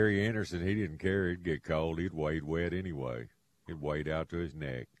 Remember Gary Anderson? He didn't care. He'd get cold. He'd wade wet anyway. He'd wade out to his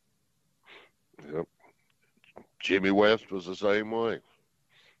neck. Yep. Jimmy West was the same way.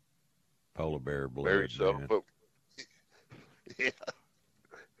 Polar bear blood, Very seldom, man. but yeah.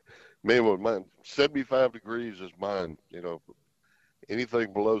 Man, well, mine 75 degrees is mine. You know,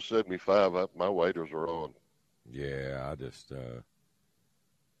 anything below 75, my waders are on. Yeah, I just I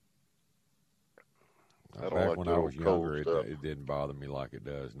don't back like when the I old was cold younger, stuff. it didn't bother me like it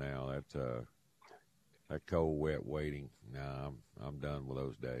does now. That cold, wet waiting. Nah, I'm done with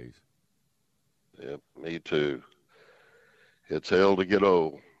those days. Yep, me too. It's hell to get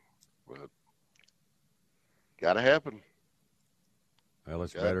old, but gotta happen. Well,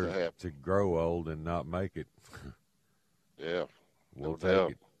 it's Got better to happen. to grow old and not make it. Yeah, We'll no take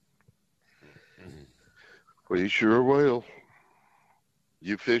doubt. it. We sure will.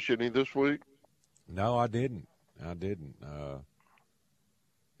 You fish any this week? No, I didn't. And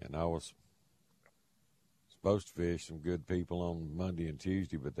I was supposed to fish some good people on Monday and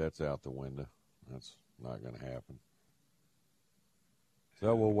Tuesday, but that's out the window. That's not going to happen.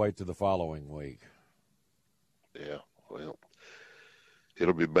 So we'll wait till the following week. Yeah, well,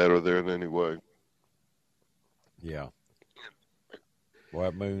 it'll be better then anyway. Yeah. Well,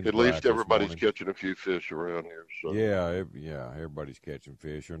 that moon's At bright least this everybody's morning. catching a few fish around here. So Yeah, everybody's catching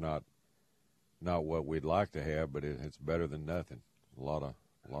fish. Or not what we'd like to have, but it's better than nothing. A lot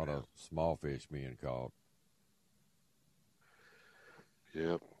of small fish being caught.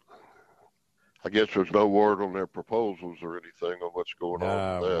 yeah. I guess there's no word on their proposals or anything on what's going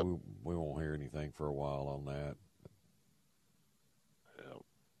on with that. We won't hear anything for a while on that. Yeah.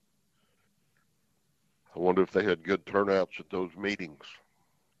 I wonder if they had good turnouts at those meetings.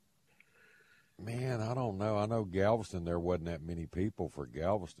 Man, I don't know. I know Galveston, there wasn't that many people for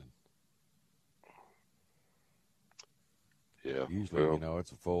Galveston. Yeah. Usually, well,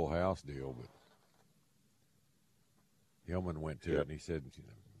 it's a full house deal, but Hillman went to it, and he said,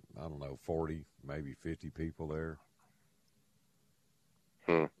 I don't know, 40, maybe 50 people there.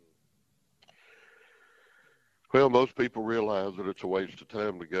 Well, most people realize that it's a waste of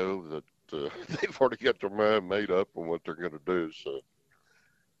time to go, that they've already got their mind made up on what they're going to do. So,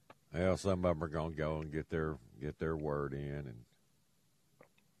 Well, some of them are going to go and get their word in,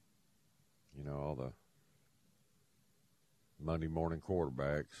 and all the Monday morning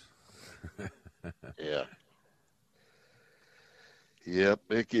quarterbacks. yeah. Yep,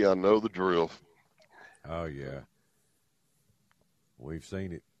 Mickey, I know the drill. Oh yeah, we've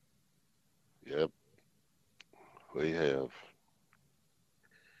seen it. Yep, we have.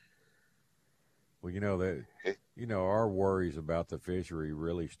 Well, our worries about the fishery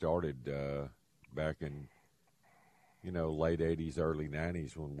really started back in, late 80s, early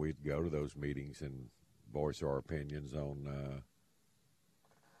 90s when we'd go to those meetings and voice our opinions on,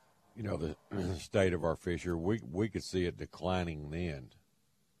 the state of our fishery. We could see it declining then.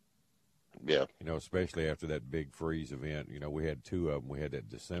 Yeah. Especially after that big freeze event. We had two of them. We had that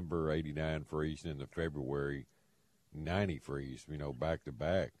December 89 freeze and the February 90 freeze, back to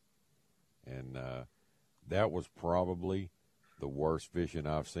back. And that was probably the worst fishing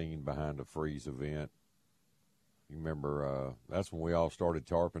I've seen behind a freeze event. You remember, that's when we all started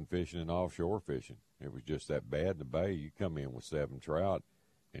tarpon fishing and offshore fishing. It was just that bad in the bay. You come in with 7 trout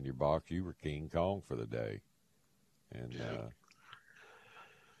in your box, you were King Kong for the day. And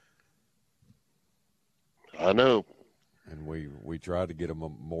I know. And we tried to get him a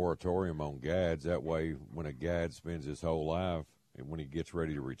moratorium on gads. That way, when a gad spends his whole life, and when he gets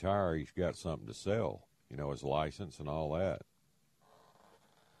ready to retire, he's got something to sell, his license and all that.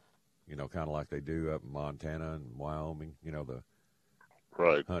 Kind of like they do up in Montana and Wyoming, the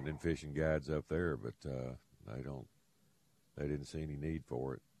right hunting and fishing guides up there, but they didn't see any need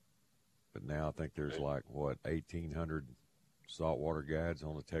for it. But now I think there's 1,800 saltwater guides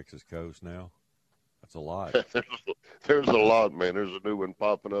on the Texas coast now. That's a lot. There's a lot, man. There's a new one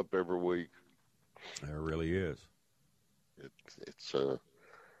popping up every week. There really is. It's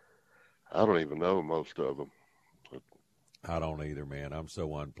I don't even know most of them. I don't either, man. I'm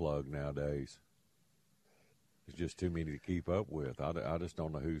so unplugged nowadays. There's just too many to keep up with. I just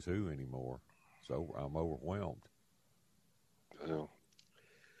don't know who's who anymore. So I'm overwhelmed. Well,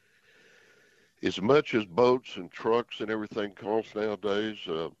 as much as boats and trucks and everything costs nowadays,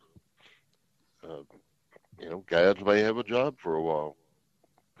 guys may have a job for a while.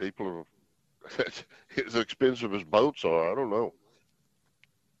 People are as expensive as boats are. I don't know.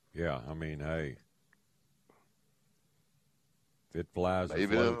 Yeah, I mean, hey, if it flies and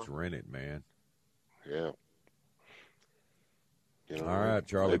floats, rent it, man. Yeah. All right,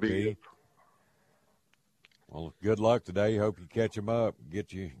 Charlie P. Well, good luck today. Hope you catch them up.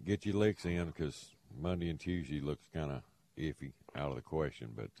 Get your licks in, because Monday and Tuesday looks kind of iffy, out of the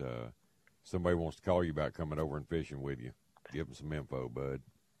question. But somebody wants to call you about coming over and fishing with you. Give them some info, bud.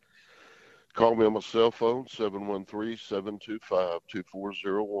 Call me on my cell phone,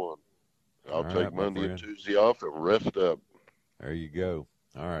 713-725-2401. I'll take Monday and Tuesday off and rest up. There you go.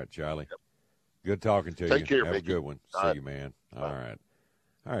 All right, Charlie. Yep. Good talking to you. Take care, Have Mickey. a good one. See you, man. All right.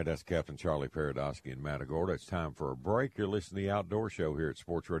 All right, that's Captain Charlie Paradowski in Matagorda. It's time for a break. You're listening to the Outdoor Show here at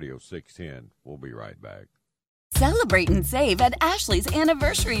Sports Radio 610. We'll be right back. Celebrate and save at Ashley's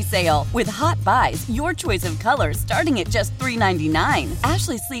Anniversary Sale. With Hot Buys, your choice of colors starting at just $3.99.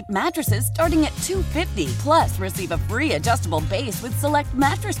 Ashley Sleep mattresses starting at $2.50. Plus, receive a free adjustable base with select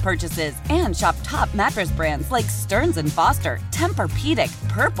mattress purchases. And shop top mattress brands like Stearns & Foster, Tempur-Pedic,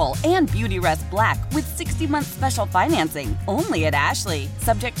 Purple, and Beautyrest Black with 60-month special financing. Only at Ashley.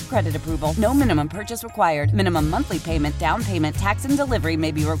 Subject to credit approval. No minimum purchase required. Minimum monthly payment, down payment, tax, and delivery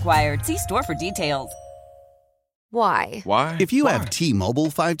may be required. See store for details. Why? If you have T-Mobile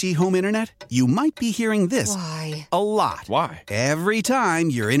 5G home internet, you might be hearing this a lot. Why? Every time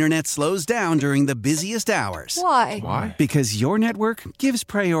your internet slows down during the busiest hours. Why? Because your network gives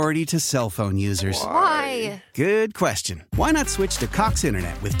priority to cell phone users. Why? Good question. Why not switch to Cox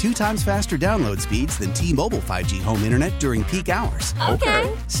Internet with 2 times faster download speeds than T-Mobile 5G home internet during peak hours?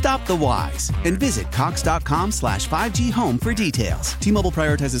 Okay. Stop the whys and visit cox.com/5G home for details. T-Mobile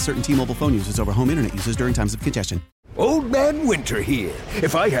prioritizes certain T-Mobile phone users over home internet users during times of congestion. Old Man Winter here.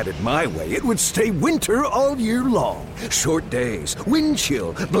 If I had it my way, it would stay winter all year long. Short days, wind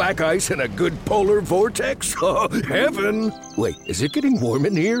chill, black ice, and a good polar vortex. Oh, heaven. Wait, is it getting warm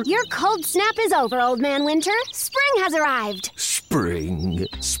in here? Your cold snap is over, Old Man Winter. Spring has arrived. Spring.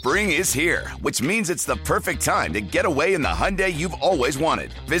 Spring is here, which means it's the perfect time to get away in the Hyundai you've always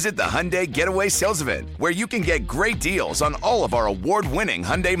wanted. Visit the Hyundai Getaway Sales Event, where you can get great deals on all of our award-winning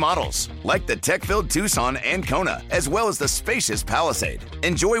Hyundai models, like the tech-filled Tucson and Kona, as well as the spacious Palisade.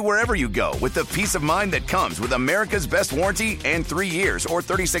 Enjoy wherever you go with the peace of mind that comes with America's best warranty and 3 years or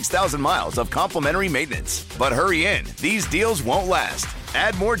 36,000 miles of complimentary maintenance. But hurry in, these deals won't last.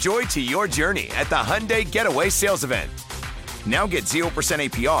 Add more joy to your journey at the Hyundai Getaway Sales Event. Now get 0%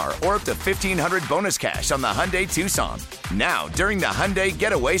 APR or up to $1,500 bonus cash on the Hyundai Tucson. Now, during the Hyundai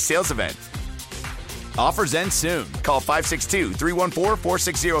Getaway Sales Event. Offers end soon. Call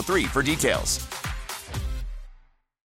 562-314-4603 for details.